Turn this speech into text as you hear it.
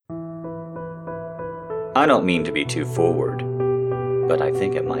I don't mean to be too forward, but I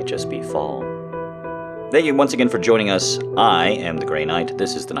think it might just be fall. Thank you once again for joining us. I am the Grey Knight.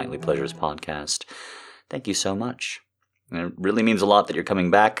 This is the Nightly Pleasures Podcast. Thank you so much. It really means a lot that you're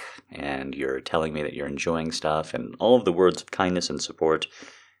coming back and you're telling me that you're enjoying stuff and all of the words of kindness and support.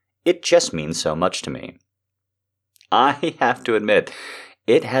 It just means so much to me. I have to admit,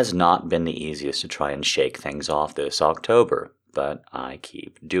 it has not been the easiest to try and shake things off this October, but I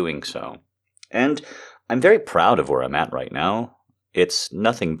keep doing so. And I'm very proud of where I'm at right now. It's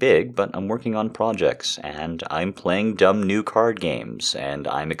nothing big, but I'm working on projects, and I'm playing dumb new card games, and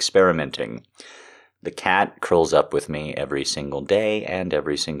I'm experimenting. The cat curls up with me every single day and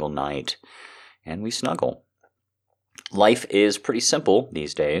every single night, and we snuggle. Life is pretty simple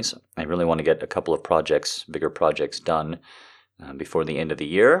these days. I really want to get a couple of projects, bigger projects done before the end of the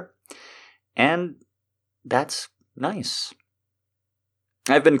year, and that's nice.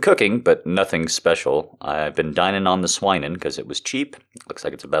 I've been cooking, but nothing special. I've been dining on the swinin' because it was cheap. Looks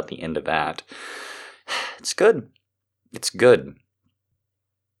like it's about the end of that. It's good. It's good.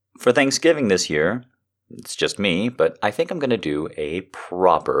 For Thanksgiving this year, it's just me, but I think I'm going to do a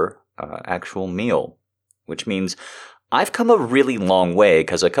proper actual meal, which means I've come a really long way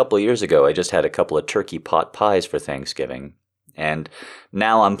because a couple of years ago I just had a couple of turkey pot pies for Thanksgiving. And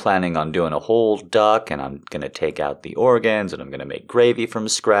now I'm planning on doing a whole duck, and I'm going to take out the organs, and I'm going to make gravy from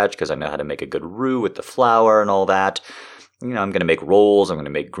scratch because I know how to make a good roux with the flour and all that. You know, I'm going to make rolls. I'm going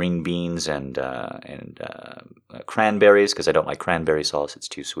to make green beans and cranberries because I don't like cranberry sauce. It's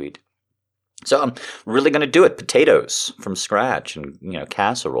too sweet. So I'm really going to do it. Potatoes from scratch and,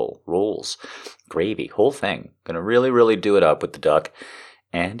 casserole, rolls, gravy, whole thing. Going to really, really do it up with the duck,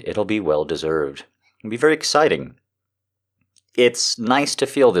 and it'll be well deserved. It'll be very exciting. It's nice to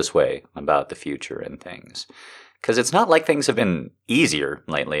feel this way about the future and things, because it's not like things have been easier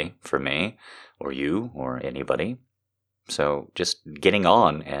lately for me, or you, or anybody. So just getting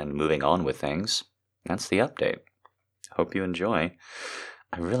on and moving on with things, that's the update. Hope you enjoy.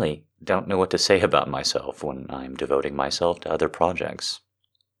 I really don't know what to say about myself when I'm devoting myself to other projects.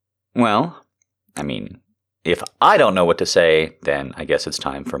 Well, if I don't know what to say, then I guess it's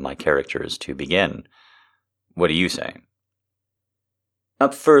time for my characters to begin. What do you say?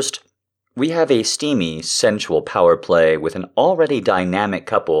 Up first, we have a steamy, sensual power play with an already dynamic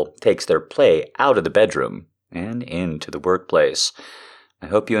couple takes their play out of the bedroom and into the workplace. I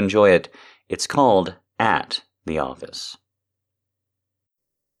hope you enjoy it. It's called At the Office.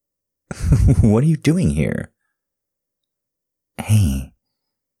 What are you doing here? Hey,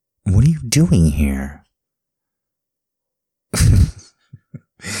 what are you doing here?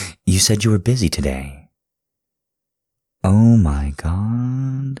 You said you were busy today. Oh my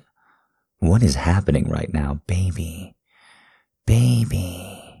God. What is happening right now, baby?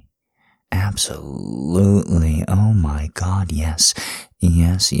 Baby. Absolutely. Oh my God, yes.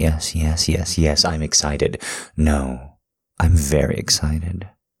 Yes. I'm excited. No, I'm very excited.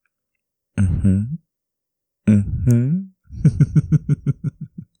 Do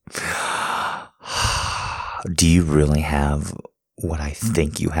you really have what I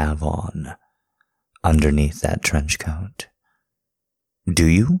think you have on underneath that trench coat? Do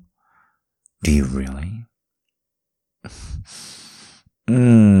you? Do you really?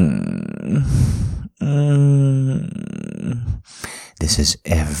 This is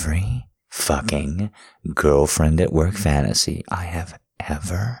every fucking girlfriend at work fantasy I have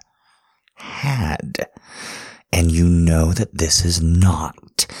ever had. And you know that this is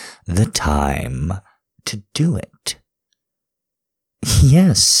not the time to do it.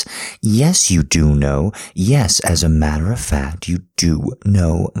 Yes, you do know. Yes, as a matter of fact, you do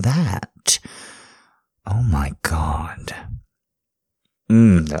know that. Oh my God.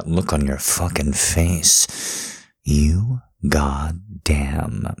 That look on your fucking face. You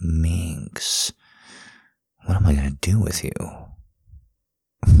goddamn minx. What am I gonna do with you?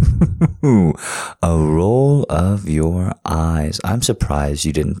 A roll of your eyes. I'm surprised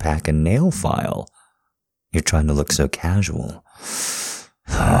you didn't pack a nail file. You're trying to look so casual.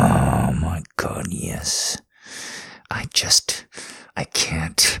 Oh my God, yes. I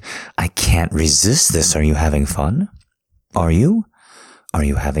can't resist this. Are you having fun? Are you? Are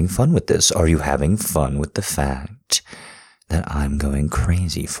you having fun with this? Are you having fun with the fact that I'm going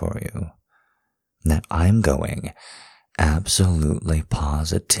crazy for you? That I'm going absolutely,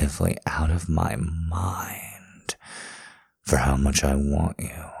 positively out of my mind for how much I want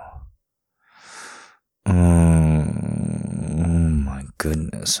you. Oh my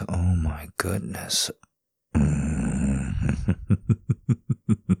goodness. Oh my goodness.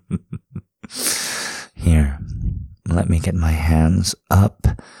 Here, let me get my hands up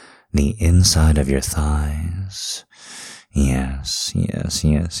the inside of your thighs. Yes, yes,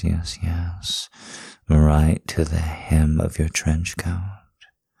 yes, yes, yes. Right to the hem of your trench coat.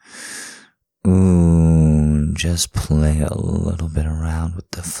 Ooh, just play a little bit around with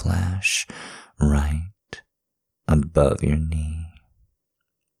the flesh right above your knee.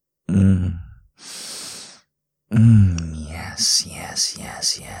 Yes, yes,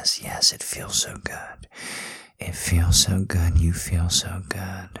 yes, yes, yes. It feels so good. It feels so good. You feel so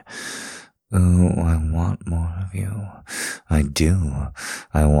good. Ooh, I want more of you. I do.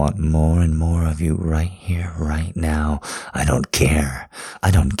 I want more and more of you right here, right now. I don't care.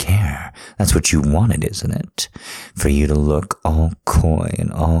 I don't care. That's what you wanted, isn't it? For you to look all coy and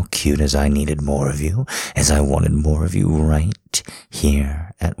all cute as I needed more of you, as I wanted more of you right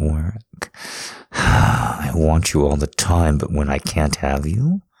here at work. I want you all the time, but when I can't have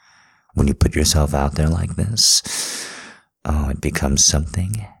you, when you put yourself out there like this, oh, it becomes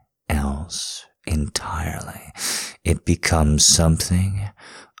something else entirely. It becomes something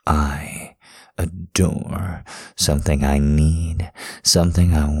I adore, something I need,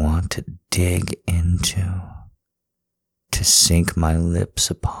 something I want to dig into, to sink my lips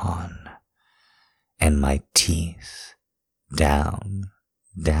upon, and my teeth down,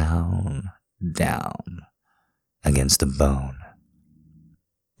 down, down against the bone.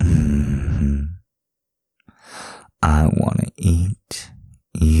 I want to eat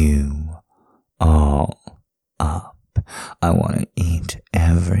you all up. I want to eat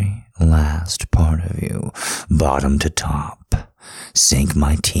every last part of you, bottom to top, sink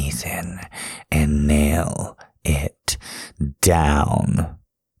my teeth in and nail it down.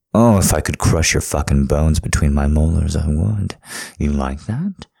 Oh, if I could crush your fucking bones between my molars, I would. You like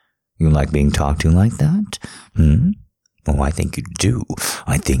that? You like being talked to like that? Oh, I think you do.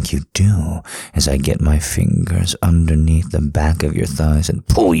 I think you do. As I get my fingers underneath the back of your thighs and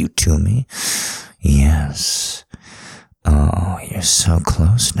pull you to me. Yes. Oh, you're so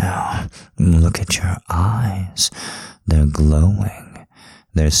close now. Look at your eyes. They're glowing.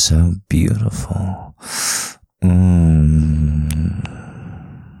 They're so beautiful.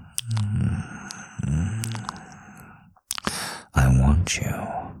 I want you.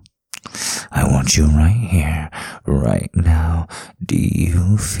 I want you right here, right now. Do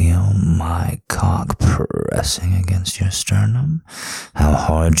you feel my cock pressing against your sternum? How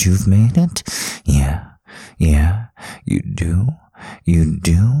hard you've made it? Yeah, you do? You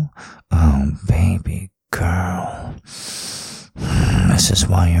do? Oh, baby girl. This is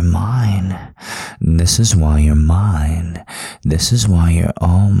why you're mine. This is why you're mine. This is why you're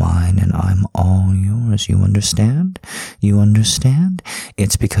all mine and I'm all yours. You understand? You understand?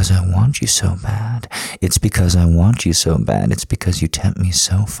 It's because I want you so bad. It's because I want you so bad. It's because you tempt me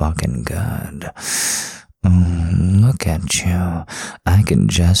so fucking good. Look at you. I can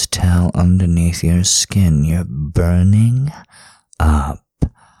just tell underneath your skin you're burning up.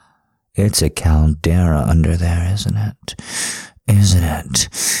 It's a caldera under there, isn't it? Isn't it?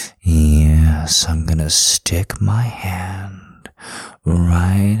 Yes, I'm gonna stick my hand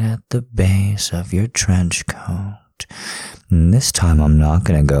right at the base of your trench coat. And this time I'm not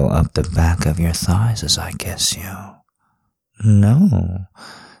gonna go up the back of your thighs as I kiss you. No.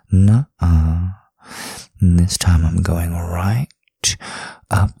 Nuh-uh. And this time I'm going right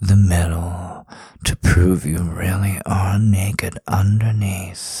up the middle to prove you really are naked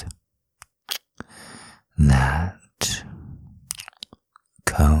underneath that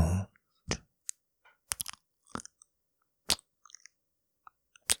coat.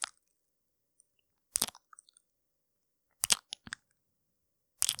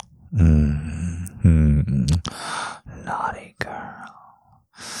 Naughty girl.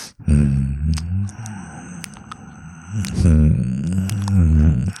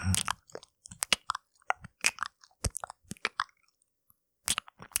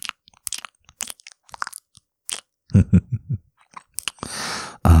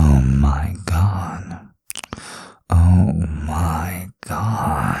 Oh my God. Oh my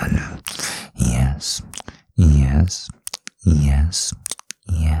God. Yes, yes, yes,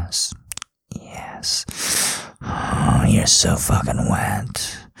 yes, yes. Oh, you're so fucking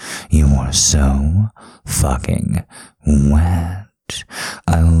wet. You are so fucking wet.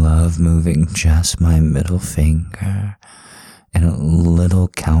 I love moving just my middle finger in a little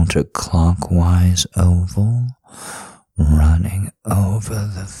counterclockwise oval, running over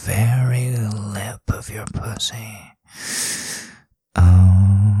the very lip of your pussy.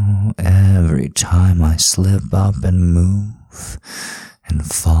 Oh, every time I slip up and move and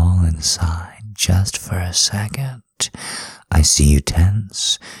fall inside just for a second, I see you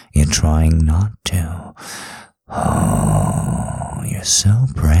tense. You're trying not to. Oh. Oh, you're so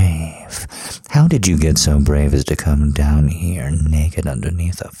brave. How did you get so brave as to come down here naked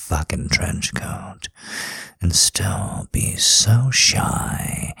underneath a fucking trench coat and still be so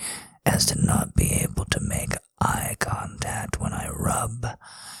shy as to not be able to make eye contact when I rub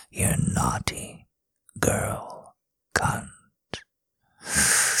your naughty girl cunt?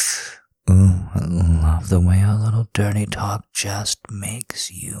 Ooh, I love the way a little dirty talk just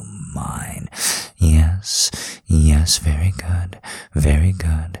makes you mine. Yes, yes, very good, very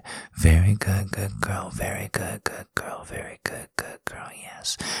good, very good, good girl, very good, good girl, very good, good girl,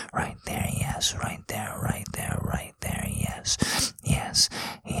 yes, right there, yes, right there, right there, right there, yes, yes,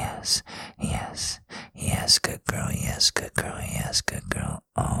 yes, yes, yes, good girl, yes, good girl, yes, good girl,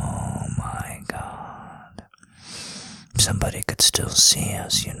 oh my God. Somebody could still see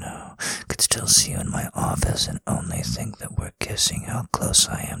us, you know, could still see you in my office and only think that we're kissing, how close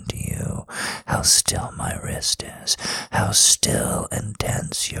I am to you, how still my wrist is, how still and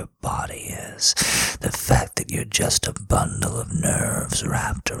tense your body is, the fact that you're just a bundle of nerves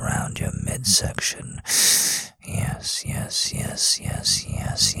wrapped around your midsection. Yes, yes, yes, yes,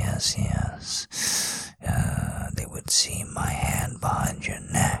 yes, yes, yes. They would see my hand behind your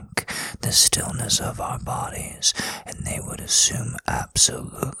neck, the stillness of our bodies, and they would assume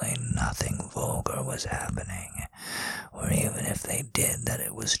absolutely nothing vulgar was happening. Or even if they did, that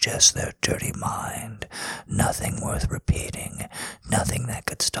it was just their dirty mind. Nothing worth repeating. Nothing that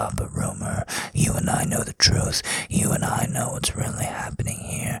could stop a rumor. You and I know the truth. You and I know what's really happening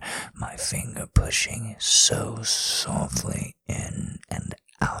here. My finger pushing so softly in and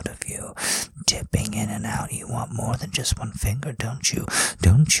out of you, dipping in and out. You want more than just one finger, don't you?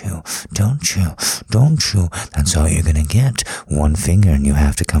 Don't you? Don't you? Don't you? That's all you're gonna get. One finger and you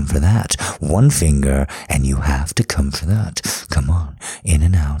have to come for that. One finger and you have to come for that. Come on. In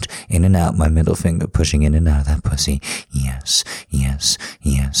and out. In and out. My middle finger pushing in and out of that pussy. Yes. Yes.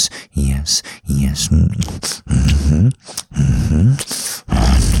 Yes. Yes. Yes. Mm-hmm. Mm-hmm.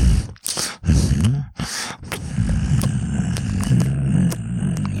 Mm-hmm.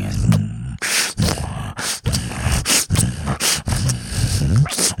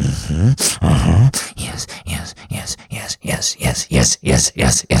 Yes, yes, yes, yes, yes, yes, yes, yes,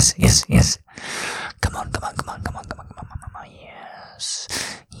 yes, yes, yes, yes. Come on, come on, come on, come on, come on, come on, come on. Yes,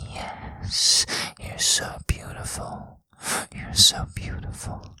 yes. You're so beautiful. You're so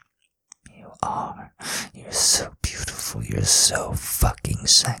beautiful. You are. You're so beautiful. You're so fucking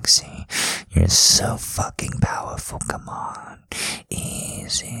sexy. You're so fucking powerful. Come on.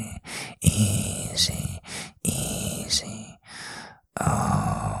 Easy, easy, easy.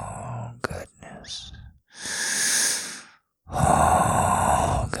 Oh, goodness.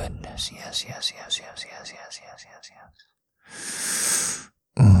 Oh, goodness. Yes, yes, yes, yes, yes, yes, yes, yes, yes.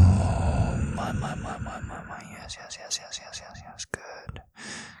 Oh, my, yes, yes, yes, yes, yes, yes, yes. Good,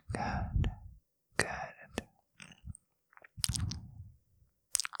 good, good.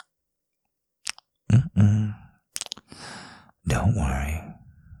 Don't worry.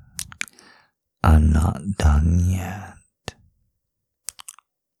 I'm not done yet.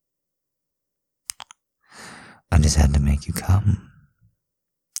 I just had to make you come.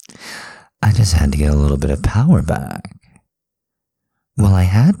 I just had to get a little bit of power back. Well, I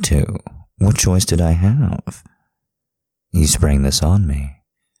had to. What choice did I have? You sprang this on me.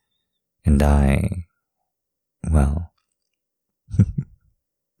 And well,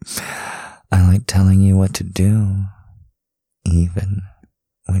 I like telling you what to do, even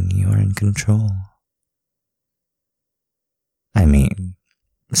when you're in control. I mean,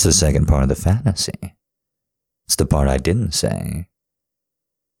 it's the second part of the fantasy. It's the part I didn't say.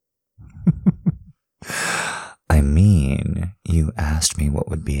 I mean, you asked me what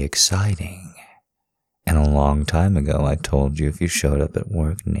would be exciting. And a long time ago I told you if you showed up at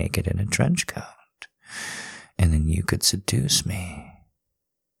work naked in a trench coat, and then you could seduce me.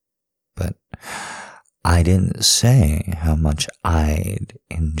 But I didn't say how much I'd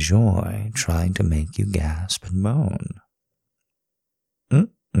enjoy trying to make you gasp and moan.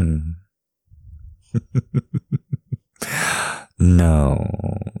 No.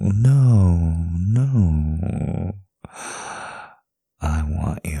 I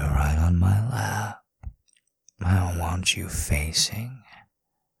want you right on my lap. I want you facing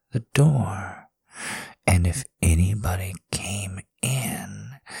the door. And if anybody came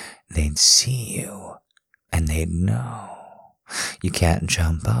in, they'd see you and they'd know. You can't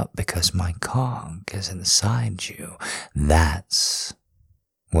jump up because my conch is inside you. That's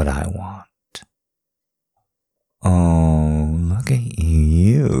what I want. Oh, look at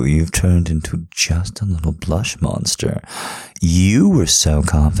you. You've turned into just a little blush monster. You were so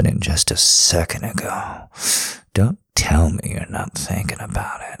confident just a second ago. Don't tell me you're not thinking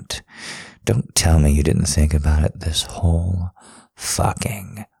about it. Don't tell me you didn't think about it this whole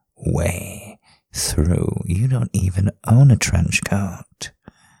fucking way through. You don't even own a trench coat.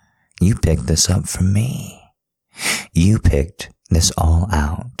 You picked this up for me. You picked this all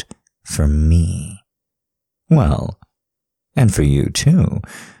out for me. Well, and for you too.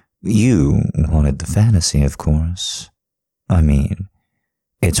 You wanted the fantasy, of course. I mean,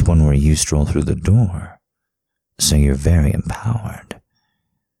 it's one where you stroll through the door, so you're very empowered.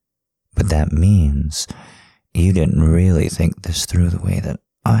 But that means you didn't really think this through the way that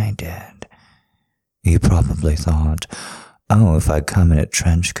I did. You probably thought, oh, if I come in a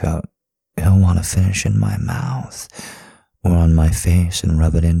trench coat, he'll want to finish in my mouth or on my face and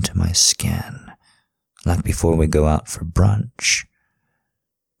rub it into my skin, like before we go out for brunch.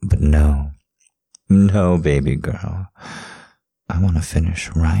 But no, baby girl. I want to finish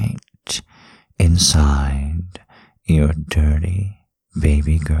right inside your dirty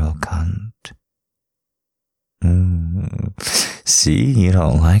baby girl cunt. See, you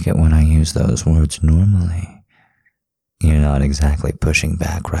don't like it when I use those words normally. You're not exactly pushing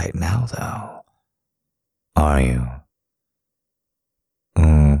back right now, though, are you?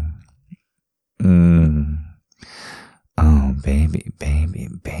 Oh, baby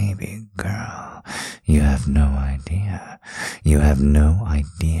girl, you have no idea. You have no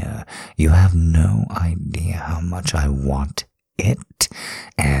idea. You have no idea how much I want it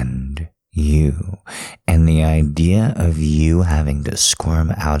and you. And the idea of you having to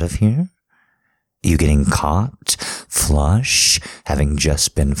squirm out of here, you getting caught, flush, having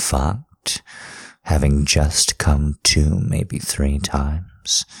just been fucked, having just come to maybe 3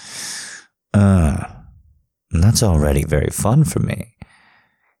 times. That's already very fun for me.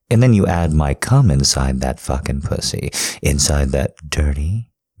 And then you add my cum inside that fucking pussy, inside that dirty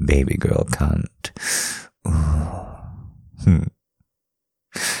baby girl cunt.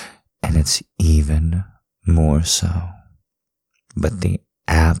 And it's even more so. But the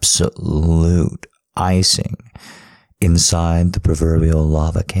absolute icing inside the proverbial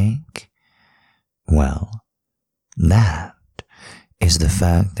lava cake, well, that is the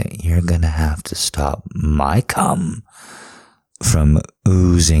fact that you're gonna have to stop my cum from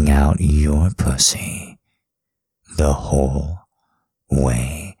oozing out your pussy the whole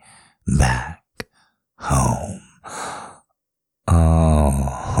way back home.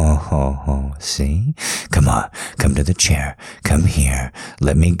 Oh, see? Come on, come to the chair. Come here.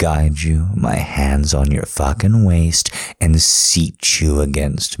 Let me guide you, my hands on your fucking waist, and seat you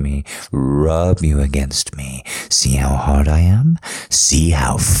against me. Rub you against me. See how hard I am? See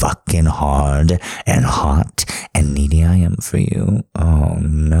how fucking hard and hot and needy I am for you? Oh,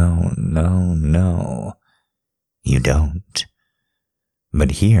 no. You don't.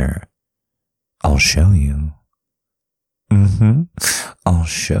 But here, I'll show you. I'll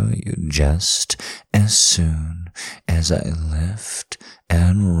show you just as soon as I lift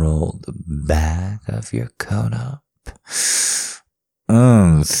and roll the back of your coat up.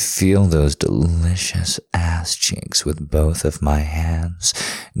 Feel those delicious ass cheeks with both of my hands,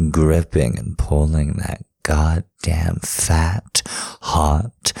 gripping and pulling that goddamn fat,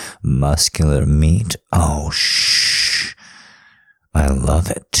 hot, muscular meat. Oh, shh. I love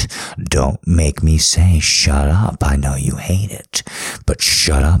it. Don't make me say shut up. I know you hate it. But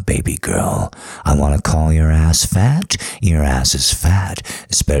shut up, baby girl. I want to call your ass fat. Your ass is fat,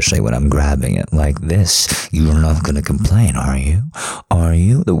 especially when I'm grabbing it like this. You're not going to complain, are you? Are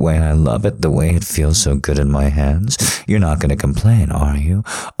you? The way I love it, the way it feels so good in my hands. You're not going to complain, are you?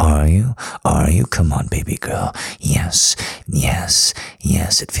 Are you? Are you? Come on, baby girl. Yes.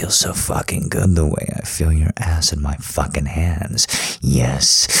 It feels so fucking good the way I feel your ass in my fucking hands.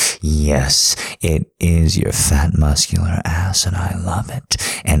 Yes, it is your fat muscular ass and I love it.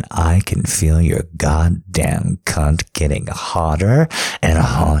 And I can feel your goddamn cunt getting hotter and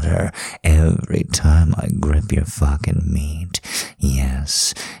hotter every time I grip your fucking meat.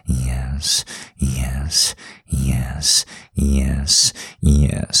 Yes.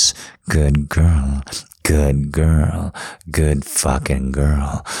 Good girl. Good fucking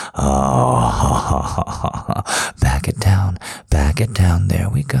girl. Oh, back it down. There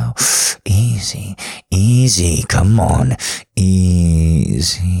we go. Easy. Come on.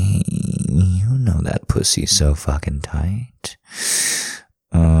 Easy. You know that pussy's so fucking tight.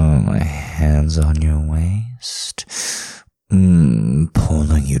 Oh, my hands on your waist.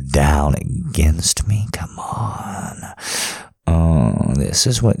 Pulling you down against me. Come on. Oh, this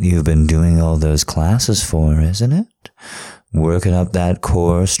is what you've been doing all those classes for, isn't it? Working up that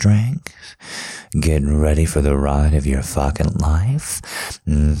core strength? Getting ready for the ride of your fucking life?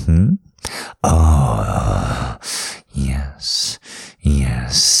 Oh,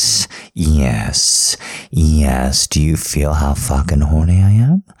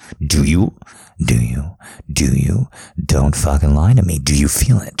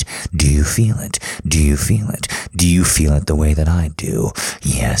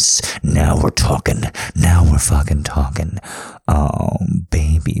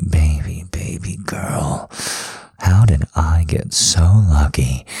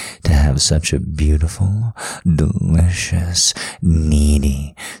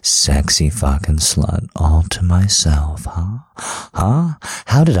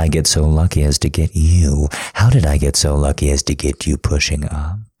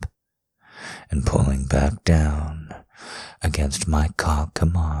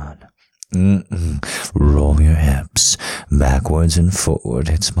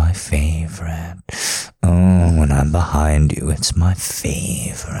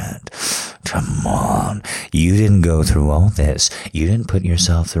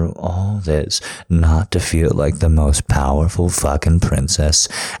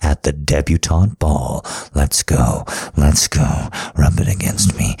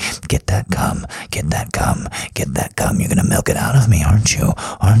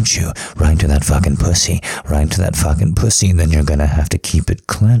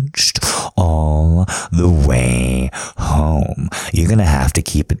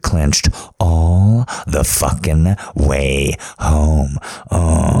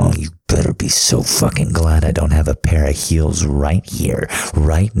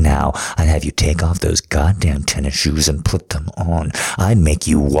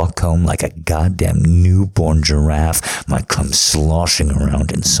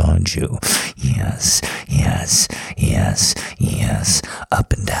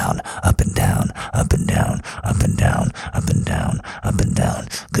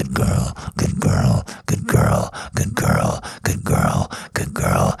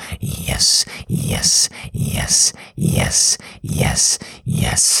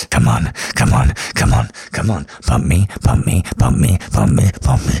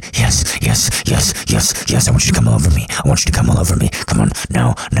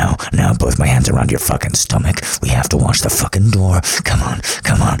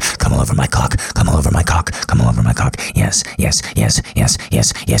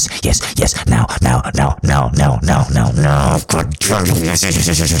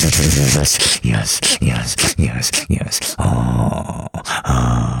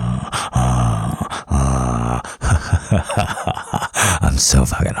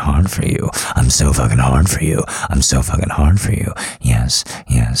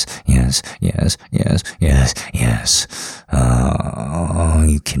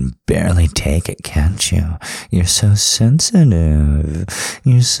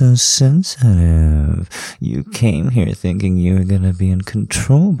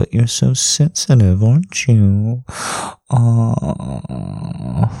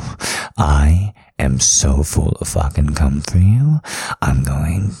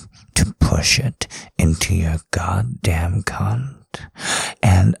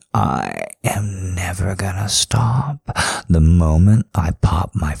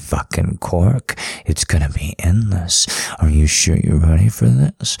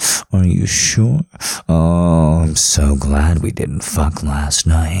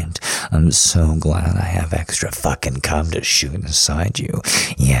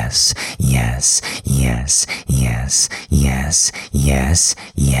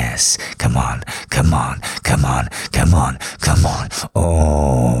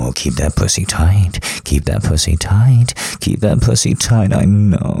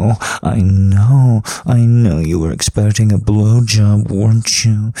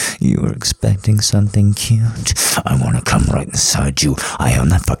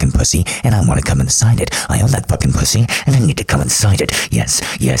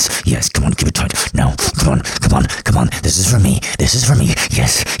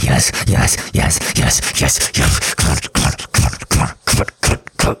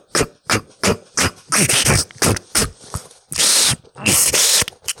 Yes.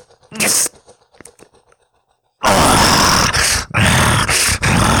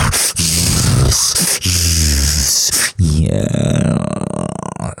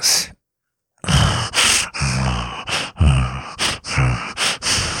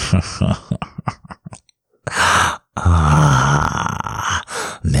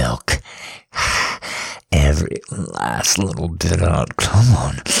 Milk. Every last little bit out. Come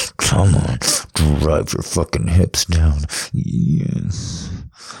on. Drive your fucking hips down. Yes.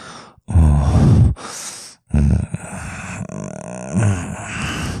 Oh.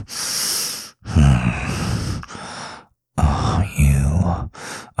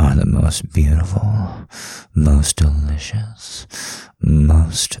 are the most beautiful, most delicious,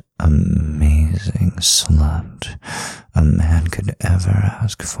 most amazing slut a man could ever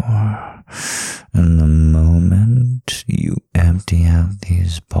ask for. And the moment you empty out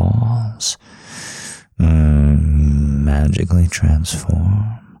these balls, magically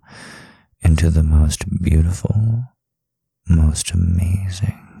transform into the most beautiful, most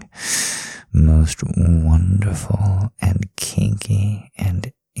amazing, most wonderful and kinky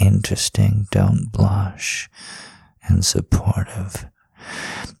and interesting, don't blush, and supportive,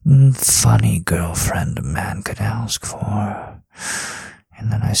 funny girlfriend a man could ask for.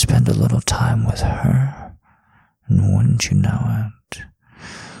 And then I spend a little time with her, and wouldn't you know it,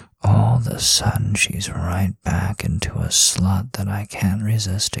 all of a sudden she's right back into a slut that I can't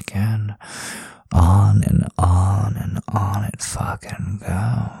resist again. On and on and on it fucking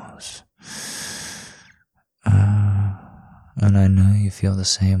goes. And I know you feel the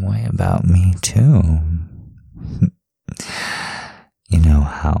same way about me too. You know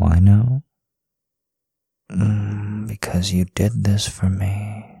how I know? Because you did this for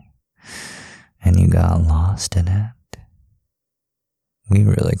me, and you got lost in it. We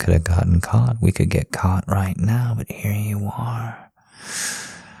really could have gotten caught. We could get caught right now, but here you are.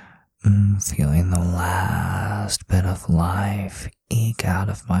 Feeling the last bit of life eke out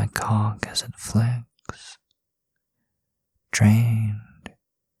of my cock as it flicks. Drained.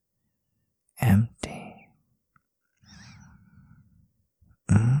 Empty.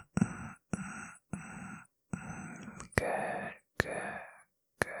 Good,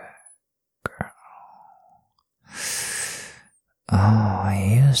 girl. Oh,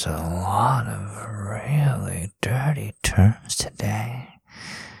 I use a lot of really dirty terms today.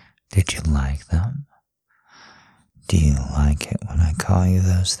 Did you like them? Do you like it when I call you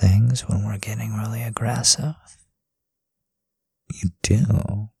those things when we're getting really aggressive? You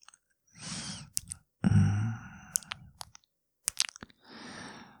do.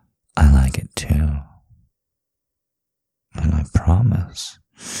 I like it too. And I promise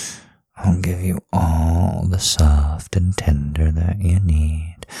I'll give you all the soft and tender that you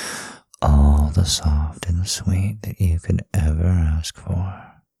need, all the soft and sweet that you could ever ask for.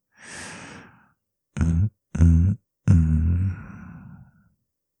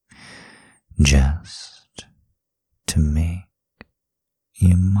 Just to make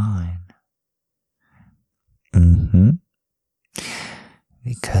you mine.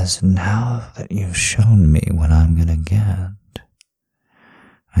 Because now that you've shown me what I'm gonna get,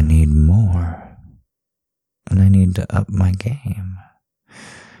 I need more, and I need to up my game.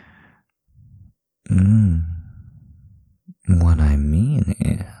 What I mean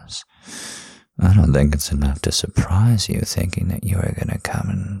is, I don't think it's enough to surprise you thinking that you are gonna come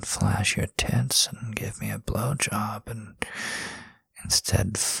and flash your tits and give me a blowjob and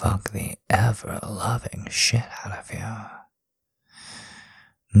instead fuck the ever-loving shit out of you.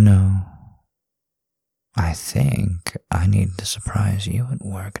 No. I think I need to surprise you at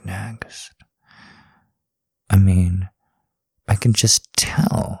work next. I mean, I can just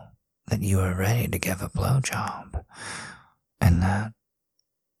tell that you are ready to give a blowjob, and that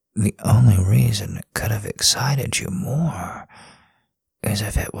the only reason it could have excited you more is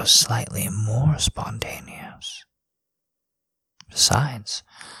if it was slightly more spontaneous. Besides,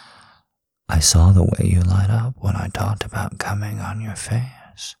 I saw the way you light up when I talked about coming on your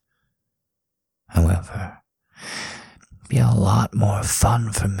face. However, it'd be a lot more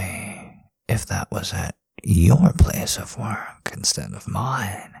fun for me if that was at your place of work instead of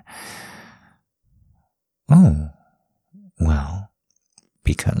mine. Oh, well,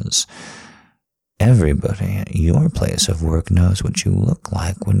 because everybody at your place of work knows what you look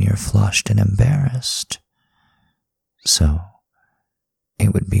like when you're flushed and embarrassed. So,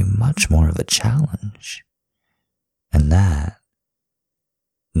 it would be much more of a challenge. And that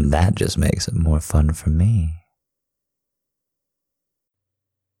just makes it more fun for me.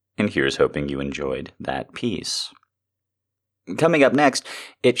 And here's hoping you enjoyed that piece. Coming up next,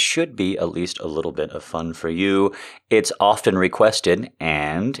 it should be at least a little bit of fun for you. It's often requested,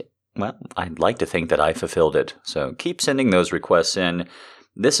 and, well, I'd like to think that I fulfilled it. So keep sending those requests in.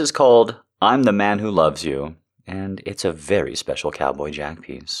 This is called I'm the Man Who Loves You, and it's a very special Cowboy Jack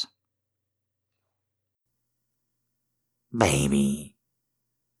piece. Baby,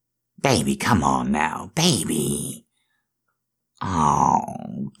 come on now, baby.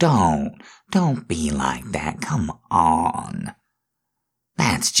 Oh, don't be like that, come on.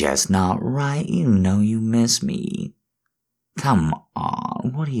 That's just not right, you know you miss me. Come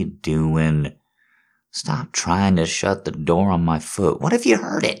on, what are you doing? Stop trying to shut the door on my foot. What if you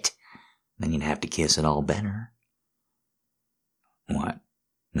hurt it? Then you'd have to kiss it all better. What?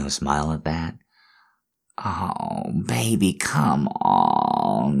 No smile at that? Oh, baby, come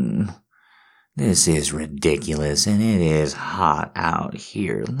on. This is ridiculous, and it is hot out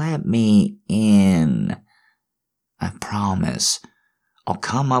here. Let me in. I promise. I'll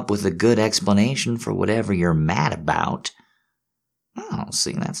come up with a good explanation for whatever you're mad about. Oh,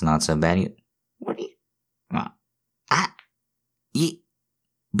 see, that's not so bad. What do you... Well,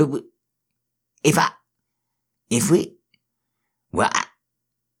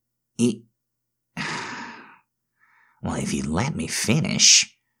 if you let me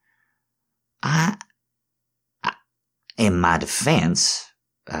finish, in my defense,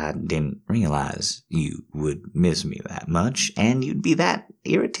 I didn't realize you would miss me that much, and you'd be that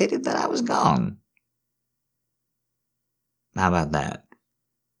irritated that I was gone. How about that?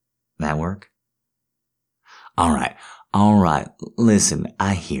 That work? All right. Listen,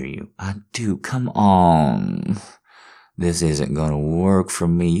 I hear you. I do. Come on. This isn't gonna work for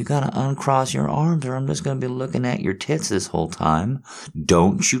me. You gotta uncross your arms or I'm just gonna be looking at your tits this whole time.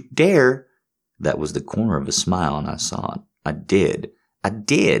 Don't you dare. That was the corner of a smile and I saw it. I did.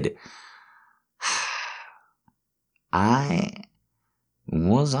 I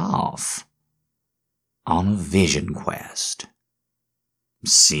was off on a vision quest.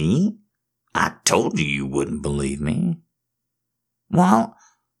 See? I told you wouldn't believe me. Well,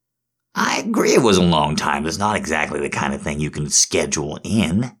 I agree it was a long time. It's not exactly the kind of thing you can schedule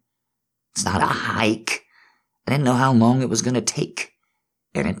in. It's not a hike. I didn't know how long it was going to take.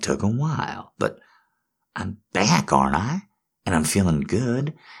 And it took a while. But I'm back, aren't I? And I'm feeling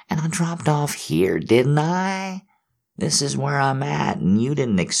good. And I dropped off here, didn't I? This is where I'm at, and you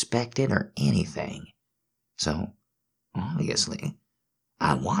didn't expect it or anything. So, obviously,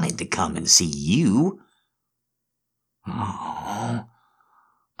 I wanted to come and see you. Oh,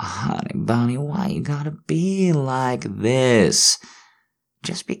 honey bunny, why you gotta be like this?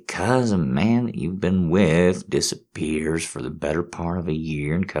 Just because a man that you've been with disappears for the better part of a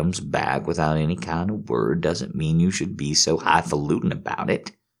year and comes back without any kind of word doesn't mean you should be so highfalutin about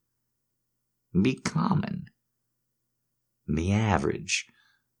it. Be common. Be average.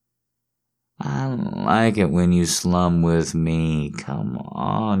 I like it when you slum with me. Come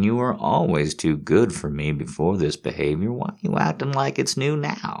on, you were always too good for me before this behavior. Why are you acting like it's new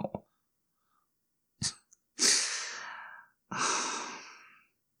now?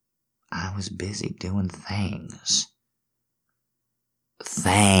 I was busy doing things.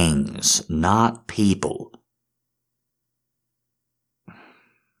 Things, not people.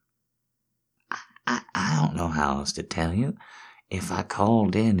 I don't know how else to tell you. If I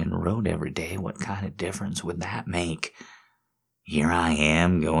called in and wrote every day, what kind of difference would that make? Here I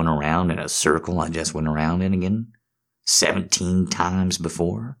am going around in a circle I just went around in again 17 times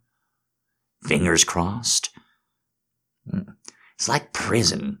before. Fingers crossed. It's like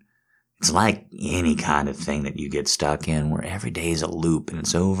prison. It's like any kind of thing that you get stuck in where every day is a loop and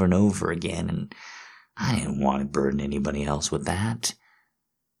it's over and over again, and I didn't want to burden anybody else with that.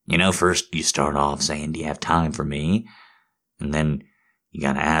 You know, first you start off saying, do you have time for me? And then you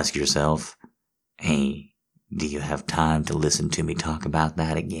gotta ask yourself, hey, do you have time to listen to me talk about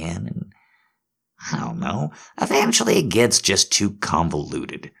that again? And I don't know. Eventually it gets just too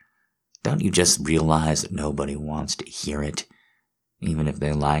convoluted. Don't you just realize that nobody wants to hear it? Even if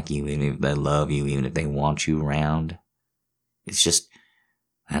they like you, even if they love you, even if they want you around. It's just,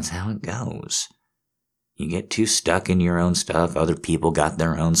 that's how it goes. You get too stuck in your own stuff. Other people got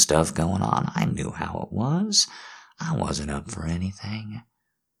their own stuff going on. I knew how it was. I wasn't up for anything.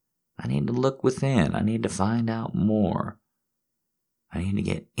 I need to look within. I need to find out more. I need to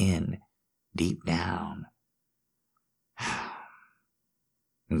get in, deep down.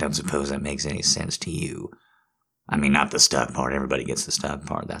 Don't suppose that makes any sense to you. I mean, not the stuff part. Everybody gets the stuff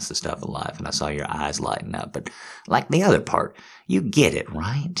part. That's the stuff of life. And I saw your eyes lighten up. But like the other part, you get it,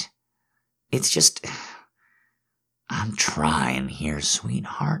 right? It's just, I'm trying here,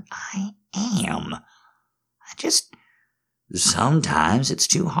 sweetheart. I am. Sometimes it's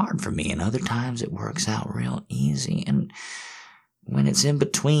too hard for me, and other times it works out real easy. And when it's in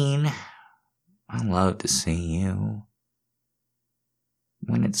between, I love to see you.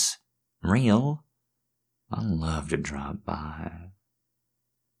 When it's real, I love to drop by.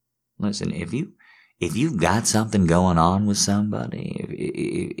 Listen, if you've got something going on with somebody,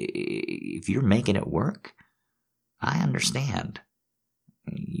 if you're making it work, I understand.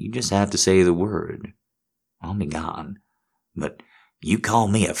 You just have to say the word. I'll be gone. But you call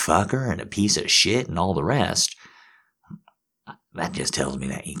me a fucker and a piece of shit and all the rest, that just tells me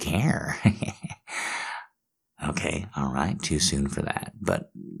that you care. Okay, alright, too soon for that. But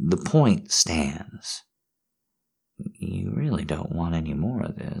the point stands. you really don't want any more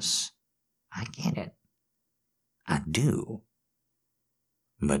of this. I get it. I do.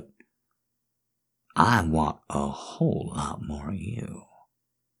 But I want a whole lot more of you.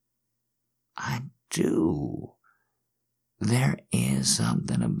 I do. There is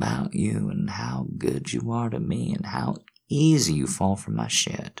something about you and how good you are to me and how easy you fall for my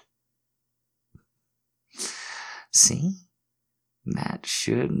shit. See? That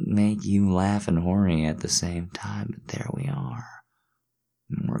should make you laugh and horny at the same time, but there we are.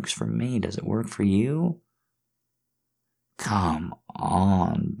 It works for me. Does it work for you? Come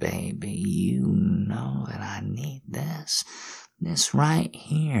on, baby. You know that I need this. This right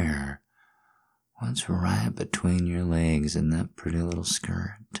here. What's right between your legs in that pretty little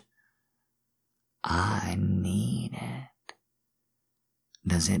skirt? I need it.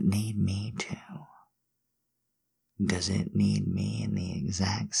 Does it need me too? Does it need me in the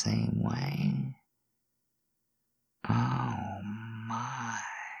exact same way? Oh my.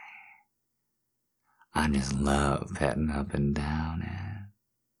 I just love petting up and down it,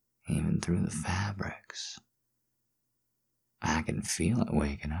 even through the fabrics. I can feel it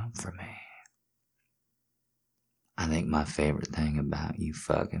waking up for me. I think my favorite thing about you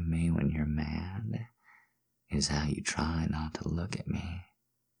fucking me when you're mad is how you try not to look at me,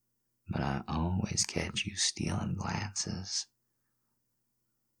 but I always catch you stealing glances.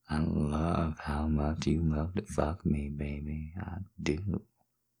 I love how much you love to fuck me, baby. I do.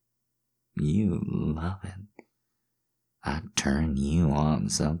 You love it. I turn you on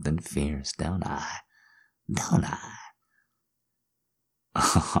something fierce, don't I? Don't I?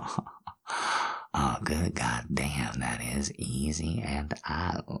 Oh, good goddamn, that is easy, and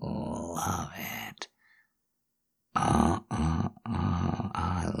I love it. I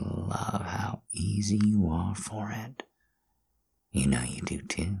love how easy you are for it. You know you do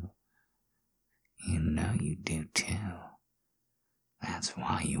too. You know you do too. That's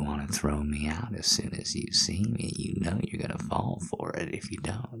why you want to throw me out as soon as you see me. You know you're gonna fall for it if you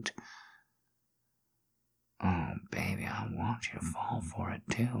don't. Oh, baby, I want you to fall for it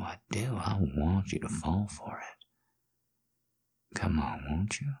too. I do. I want you to fall for it. Come on,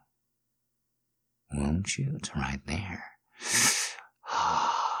 won't you? Won't you? It's right there.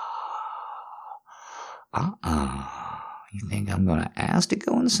 You think I'm gonna ask to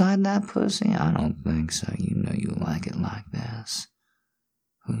go inside that pussy? I don't think so. You know you like it like this.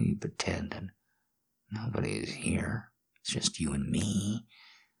 Who are you pretending? Nobody is here. It's just you and me.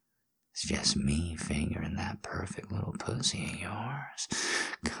 It's just me fingering that perfect little pussy of yours.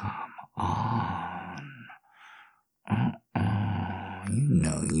 Come on.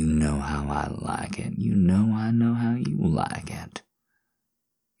 You know how I like it. You know I know how you like it.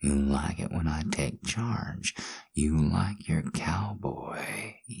 You like it when I take charge. You like your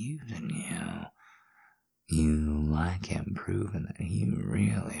cowboy using you. You like him proving that he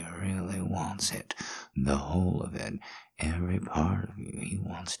really, really wants it. The whole of it. Every part of you. He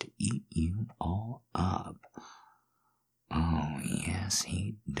wants to eat you all up. Oh, yes,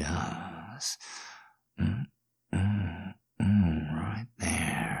 he does. Right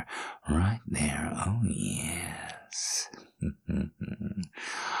there. Right there. Oh, yes.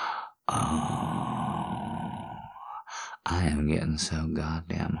 Oh, I am getting so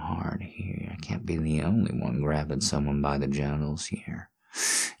goddamn hard here. I can't be the only one grabbing someone by the genitals here.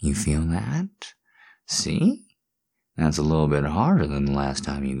 You feel that? See? That's a little bit harder than the last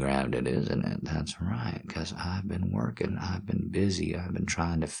time you grabbed it, isn't it? That's right, because I've been working, I've been busy, I've been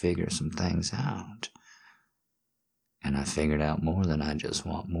trying to figure some things out. And I figured out more than I just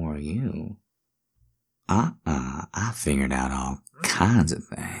want more of you. I figured out all kinds of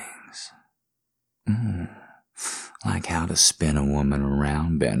things. Like how to spin a woman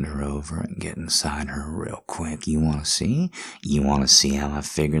around, bend her over, and get inside her real quick. You want to see? You want to see how I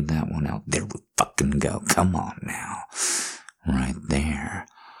figured that one out? There we fucking go. Come on now. Right there.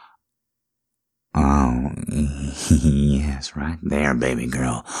 Oh, yes, right there, baby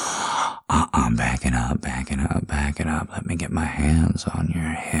girl. Back it up, back it up, back it up. Let me get my hands on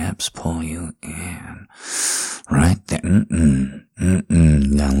your hips, pull you in. Right there.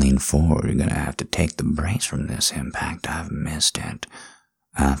 You gotta lean forward. You're gonna have to take the brace from this impact. I've missed it.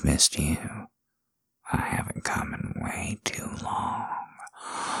 I've missed you. I haven't come in way too long.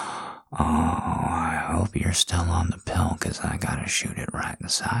 Oh, I hope you're still on the pill, 'cause I gotta shoot it right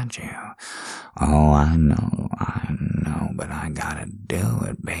inside you. Oh, I know, but I gotta do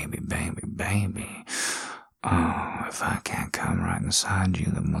it, baby, baby, baby. Oh, if I can't come right inside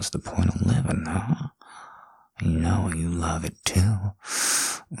you, then what's the point of living, huh? You know you love it too.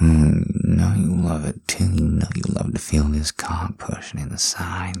 You know you love it too. You know you love to feel this cock pushing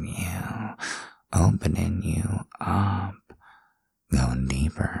inside you. opening you up, going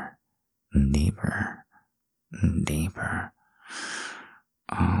deeper, deeper, deeper.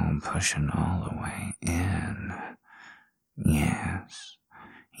 Oh, pushing all the way in. Yes,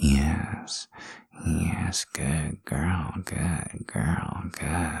 yes, yes, good girl, good girl,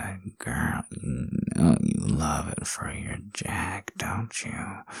 good girl. You know you love it for your Jack, don't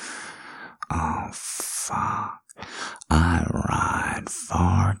you? Oh, fuck. I ride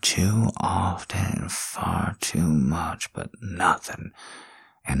far too often, far too much, but nothing,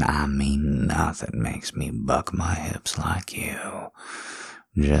 and I mean nothing, makes me buck my hips like you.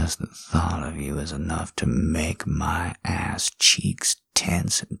 Just the thought of you is enough to make my ass cheeks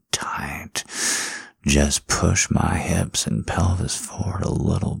tense and tight. Just push my hips and pelvis forward a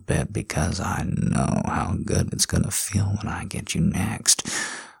little bit because I know how good it's gonna feel when I get you next.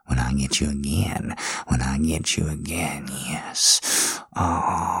 When I get you again. When I get you again, yes.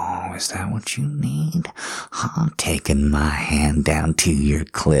 Oh, is that what you need? Huh? Taking my hand down to your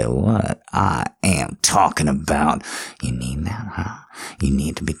clit. What I am talking about. You need that, huh? You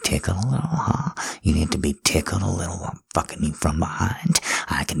need to be tickled a little, huh? You need to be tickled a little while I'm fucking you from behind.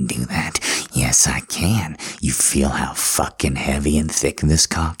 I can do that. Yes, I can. You feel how fucking heavy and thick this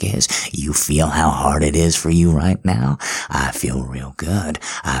cock is? You feel how hard it is for you right now? I feel real good.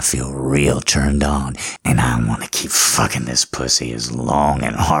 I feel real turned on. And I want to keep fucking this pussy as long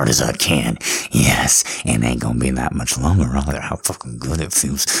and hard as I can. Yes, it ain't gonna be that much longer either. How fucking good it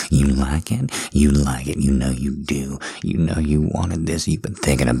feels. You like it? You like it. You know you do. You know you wanted this. You've been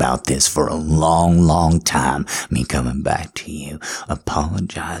thinking about this for a long, long time. Me coming back to you,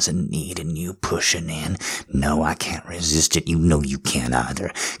 apologizing, needing you, pushing in. No, I can't resist it. You know you can't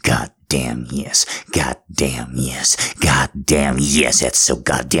either. God damn yes. Goddamn yes. Goddamn yes. That's so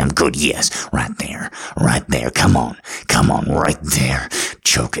goddamn good. Yes. Right there. Right there. Come on. Come on. Right there.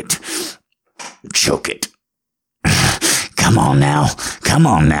 Choke it. Choke it. Come on now. Come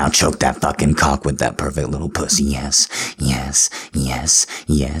on now. Choke that fucking cock with that perfect little pussy. Yes. Yes. Yes.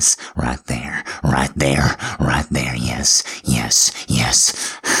 Yes. Right there. Right there. Right there. Yes. Yes.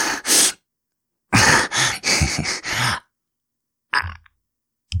 Yes.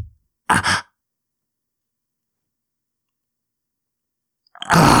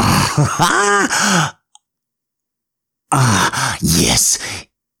 Yes.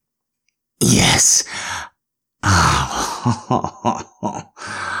 Yes.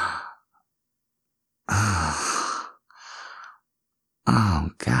 Oh,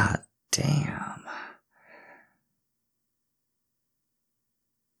 God damn.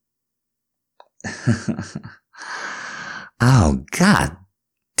 Oh, God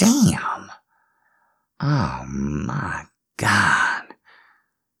damn. Oh, my God.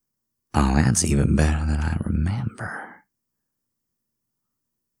 Oh, that's even better than I remember.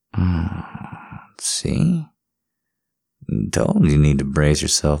 See? Told you need to brace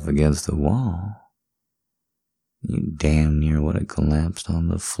yourself against the wall. You damn near would have collapsed on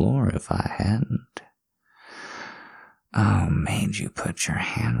the floor if I hadn't. Oh, made you put your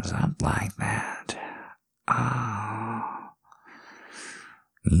hands up like that. Oh.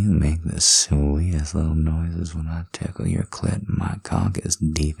 You make the sweetest little noises when I tickle your clit and my cock is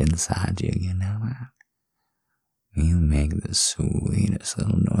deep inside you, you know that? You make the sweetest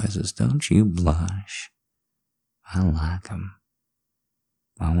little noises, don't you blush? I like 'em.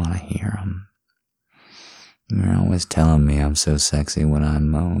 I want to hear 'em. You're always telling me I'm so sexy when I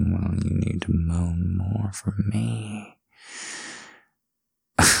moan. Well, you need to moan more for me.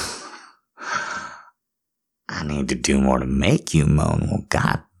 I need to do more to make you moan. Well,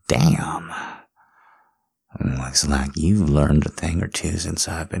 goddamn. Looks like you've learned a thing or two since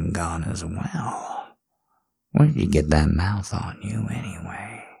I've been gone as well. Where did you get that mouth on you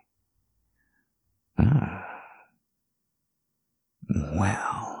anyway?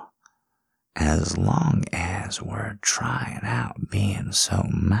 Well, as long as we're trying out being so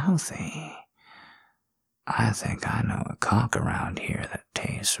mouthy, I think I know a cock around here that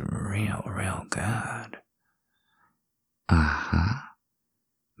tastes real, real good.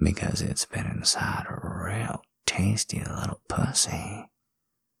 Because it's been inside a real tasty little pussy.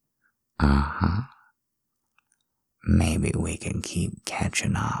 Maybe we can keep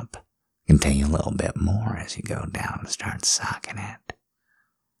catching up. I can tell you a little bit more as you go down and start sucking it.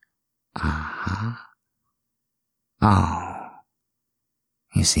 Oh,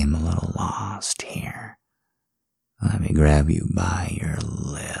 you seem a little lost here. Let me grab you by your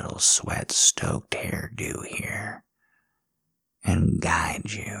little sweat-stoked hairdo here and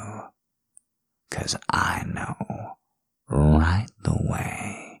guide you, 'cause I know right the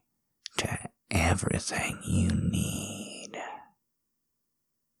way to everything you need.